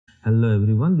Hello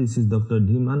everyone, this is Dr.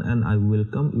 Dhiman and I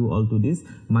welcome you all to this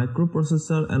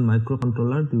microprocessor and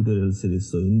microcontroller tutorial series.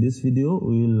 So in this video,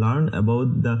 we will learn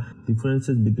about the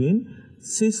differences between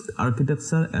CISC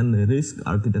architecture and RISC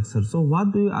architecture. So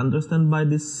what do you understand by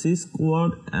this CISC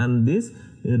word and this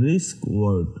RISC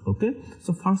word? Okay,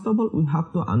 so first of all, we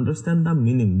have to understand the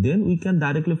meaning, then we can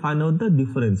directly find out the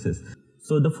differences.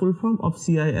 So the full form of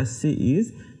CISC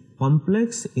is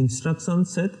Complex Instruction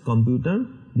Set Computer.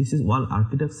 This is one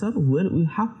architecture where we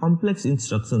have complex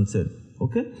instruction set.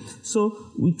 Okay, so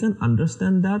we can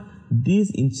understand that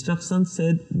this instruction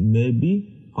set may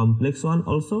be complex one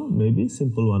also, maybe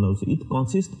simple one also. It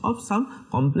consists of some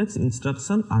complex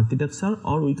instruction architecture,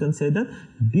 or we can say that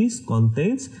this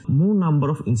contains more number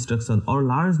of instructions or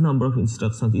large number of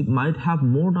instructions. It might have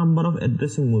more number of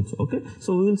addressing modes. Okay,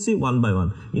 so we will see one by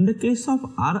one. In the case of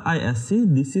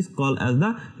RISC, this is called as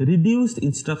the reduced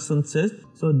instruction set.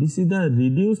 So this is the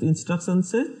reduced instruction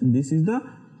set, this is the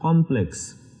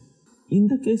complex. In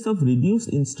the case of reduced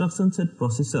instruction set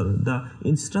processor, the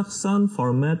instruction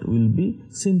format will be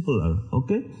simpler.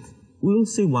 Okay, we will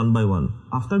see one by one.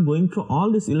 After going through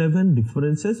all these 11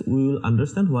 differences, we will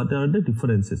understand what are the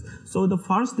differences. So the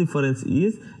first difference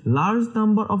is large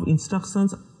number of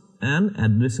instructions and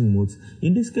addressing modes.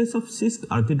 In this case of CISC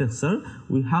architecture,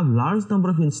 we have large number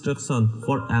of instructions.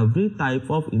 For every type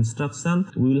of instruction,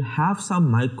 we will have some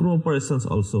micro operations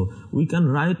also. We can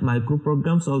write micro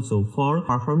programs also for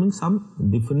performing some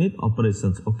definite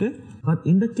operations. Okay, but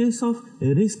in the case of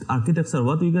RISC architecture,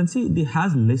 what we can see, it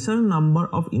has lesser number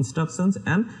of instructions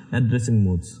and addressing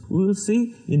modes. We will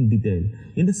see in detail.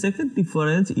 In the second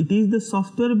difference, it is the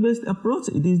software based approach,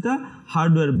 it is the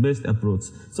hardware based approach.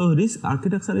 So RISC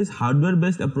architecture is hardware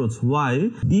based approach. Why?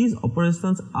 These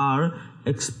operations are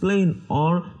explained,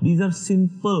 or these are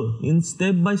simple in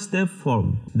step-by-step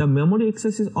form. The memory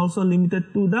access is also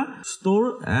limited to the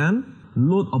store and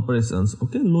load operations.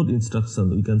 Okay, load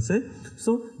instruction we can say.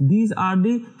 So these are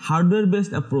the hardware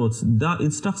based approach. The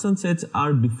instruction sets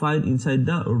are defined inside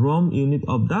the ROM unit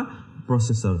of the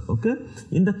processor. Okay,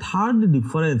 in the third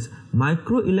difference,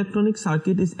 microelectronic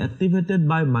circuit is activated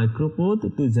by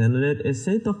microcode to generate a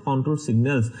set of control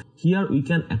signals. Here we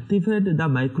can activate the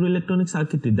microelectronic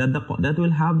circuitry that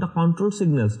will have the control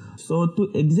signals. So to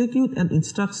execute an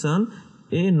instruction,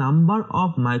 a number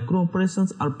of micro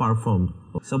operations are performed.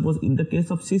 Suppose in the case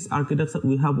of CISC architecture,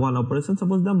 we have one operation,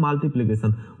 suppose the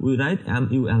multiplication. We write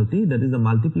MULT, that is the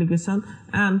multiplication,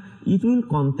 and it will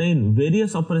contain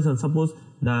various operations. Suppose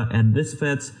the address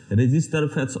fetch, register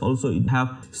fetch also it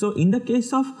have. So in the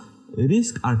case of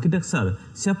RISC architecture,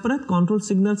 separate control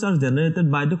signals are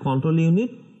generated by the control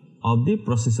unit of the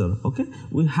processor. Okay,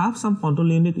 we have some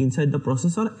control unit inside the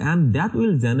processor, and that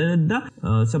will generate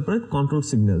the separate control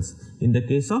signals. In the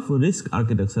case of RISC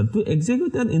architecture, to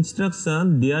execute an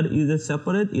instruction, there is a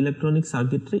separate electronic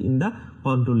circuitry in the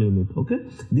control unit. Okay,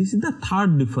 this is the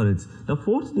third difference. The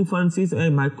fourth difference is a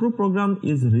micro program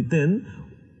is written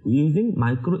using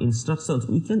micro instructions.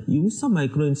 We can use some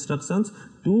micro instructions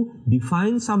to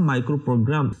define some micro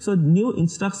program. So new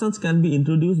instructions can be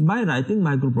introduced by writing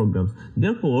micro programs.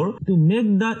 Therefore, to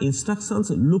make the instructions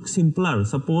look simpler,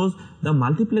 suppose the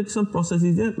multiplication process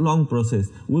is a long process,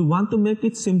 we want to make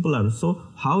it simpler. So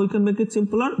how we can make it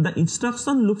simpler? The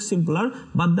instruction looks simpler,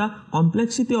 but the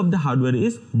complexity of the hardware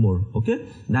is more. Okay,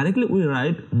 directly we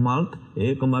write mult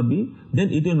a comma b,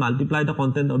 then it will multiply the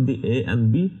content of the a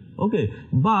and b. Okay,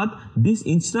 but this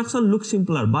instruction looks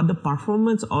simpler, but the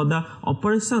performance or the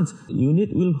operations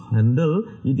unit will handle,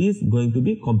 it is going to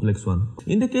be complex one.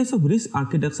 In the case of RISC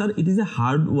architecture, it is a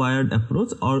hardwired approach,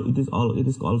 or it is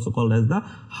also called as the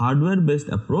hardware based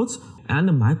approach,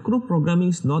 and micro programming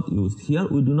is not used. Here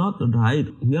we do not write,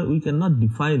 here we cannot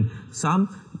define some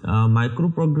micro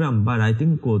program by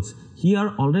writing codes.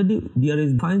 Here already there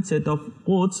is a defined set of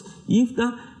codes. If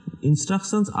the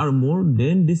instructions are more,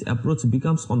 then this approach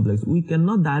becomes complex. We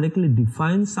cannot directly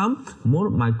define some more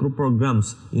micro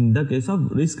programs in the case of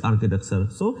RISC architecture.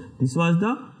 So this was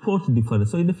the fourth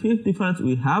difference. So in the fifth difference,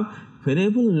 we have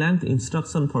variable length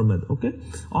instruction format. Okay,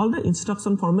 all the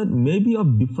instruction format may be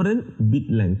of different bit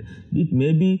length. It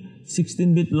may be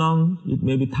 16-bit long, it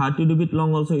may be 32-bit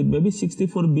long also, it may be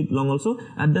 64-bit long also.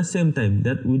 At the same time,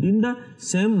 that within the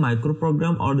same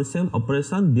microprogram or the same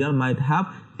operation, there might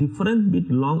have different bit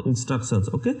long instructions.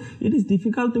 Okay, it is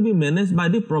difficult to be managed by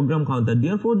the program counter.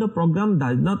 Therefore, the program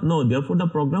does not know. Therefore, the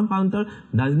program counter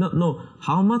does not know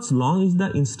how much long is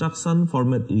the instruction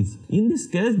format is. In this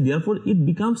case, therefore, it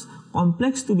becomes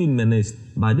complex to be managed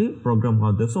by the program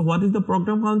counter. So, what is the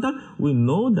program counter? We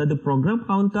know that the program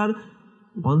counter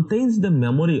contains the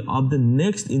memory of the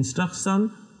next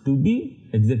instruction to be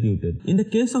executed. In the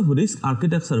case of RISC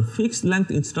architecture, fixed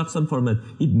length instruction format,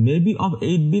 it may be of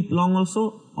 8-bit long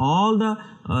also. All the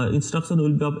instruction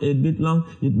will be of 8-bit long.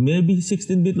 It may be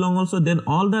 16-bit long also. Then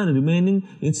all the remaining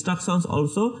instructions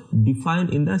also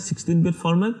defined in the 16-bit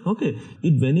format. Okay,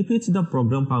 it benefits the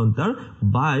program counter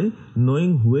by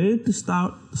knowing where to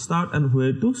start and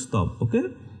where to stop. Okay.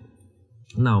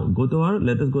 Now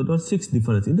let us go to our sixth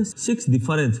difference. In the sixth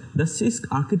difference, the CISC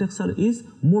architecture is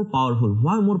more powerful.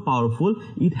 Why more powerful?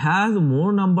 It has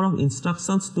more number of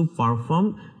instructions to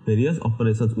perform various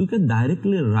operations. We can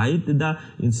directly write the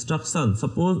instruction.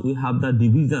 Suppose we have the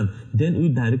division, then we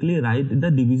directly write the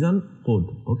division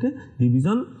code. Okay,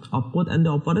 division of code and the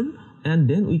operand, and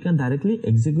then we can directly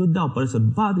execute the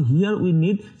operation. But here we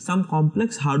need some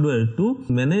complex hardware to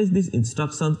manage these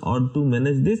instructions or to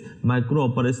manage these micro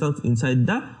operations inside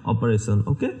the operation.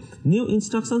 Okay, new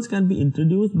instructions can be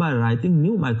introduced by writing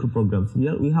new micro programs.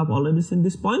 Here we have already seen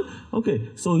this point. Okay,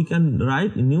 so we can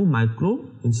write new micro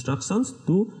instructions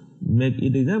to make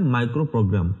it is a micro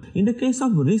program. In the case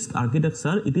of RISC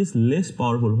architecture, it is less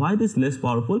powerful. Why it is less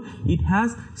powerful? It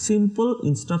has simple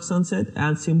instruction set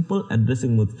and simple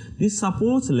addressing modes. This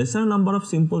supports lesser number of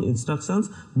simple instructions.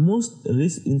 Most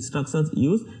RISC instructions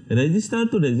use register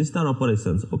to register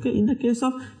operations. Okay, in the case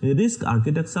of RISC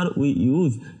architecture, we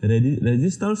use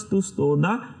registers to store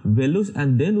the values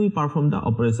and then we perform the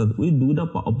operations. We do the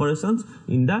operations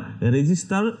in the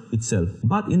register itself.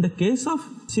 But in the case of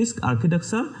CISC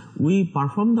architecture, we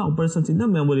perform the operations in the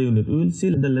memory unit. We will see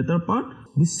the later part.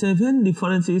 The seventh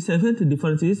difference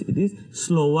is it is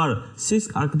slower.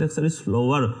 CISC architecture is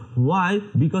slower. Why?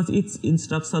 Because its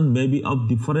instruction may be of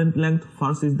different length.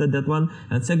 First is that one,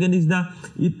 and second is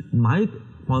it might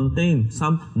contain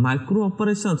some micro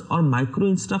operations or micro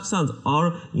instructions,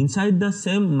 or inside the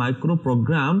same micro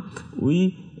program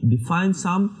we define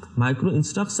some micro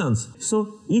instructions.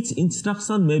 So each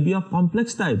instruction may be of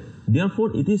complex type,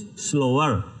 therefore it is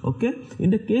slower. Okay, in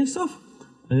the case of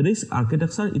RISC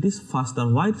architecture, it is faster.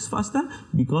 Why it is faster?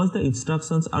 Because the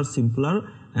instructions are simpler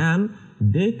and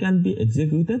they can be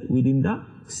executed within the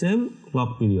same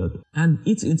clock period, and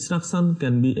each instruction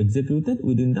can be executed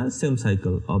within the same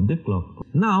cycle of the clock.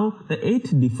 Now the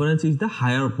eighth difference is the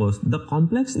higher cost. The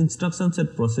complex instruction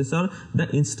set processor,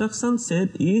 the instruction set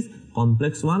is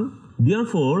complex one,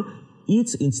 therefore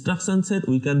each instruction set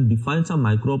we can define some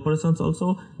micro operations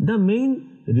also. The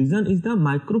main reason is the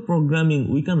micro programming.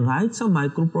 We can write some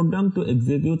micro program to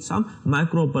execute some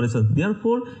micro operations,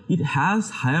 therefore it has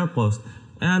higher cost.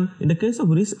 And in the case of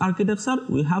RISC architecture,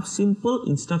 we have simple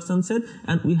instruction set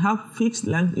and we have fixed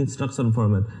length instruction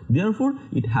format, therefore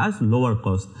it has lower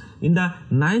cost. In the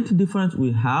ninth difference,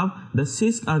 we have the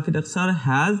CISC architecture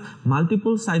has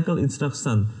multiple cycle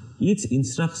instruction. Each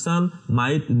instruction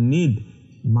might need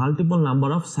multiple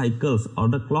number of cycles or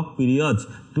the clock periods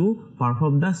to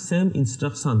perform the same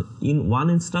instruction. In one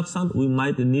instruction we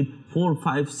might need 4,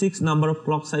 5, 6 number of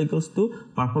clock cycles to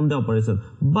perform the operation,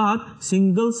 but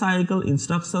single cycle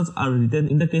instructions are written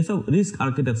in the case of RISC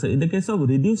architecture. In the case of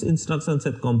reduced instruction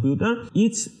set computer,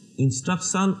 each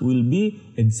instruction will be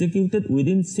executed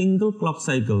within single clock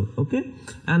cycle. Okay,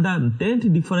 and the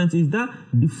 10th difference is the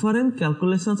different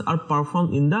calculations are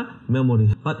performed in the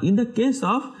memory. But in the case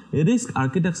of RISC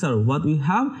architecture, what we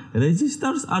have,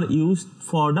 registers are used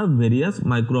for the various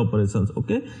micro operations.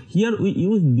 Okay, here we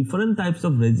use different types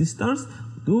of registers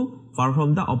to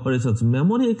perform the operations.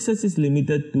 Memory access is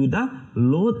limited to the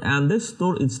load and the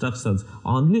store instructions.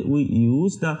 Only we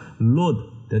use the load,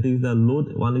 that is the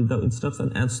load one is the instruction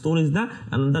and store is the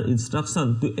another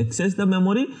instruction to access the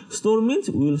memory. Store means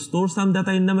we will store some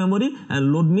data in the memory,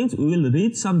 and load means we will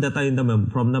read some data in the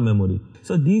from the memory.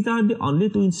 So these are the only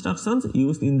two instructions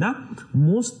used in the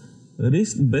most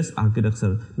RISC-based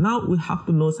architecture. Now we have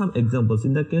to know some examples.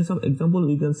 In the case of example,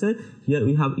 we can say here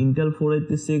we have Intel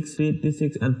 486,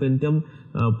 386 and Pentium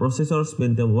processors,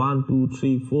 Pentium 1, 2,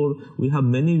 3, 4. We have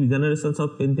many generations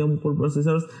of Pentium core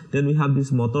processors. Then we have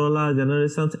this Motorola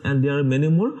generations, and there are many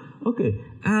more. Okay,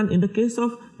 and in the case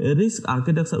of RISC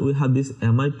architecture, we have this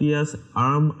MIPS,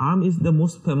 ARM. ARM is the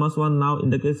most famous one now in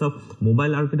the case of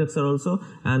mobile architecture also,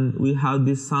 and we have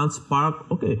this Sun Spark.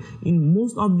 Okay, in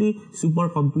most of the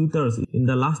supercomputers in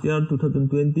the last year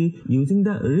 2020, using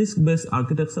the RISC-based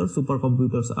architecture,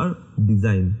 supercomputers are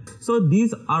designed. So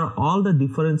these are all the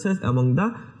differences among the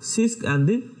CISC and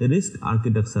the RISC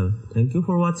architecture. Thank you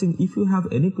for watching. If you have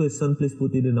any question, please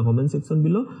put it in the comment section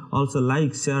below. Also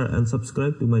like, share and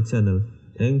subscribe to my channel.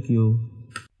 Thank you.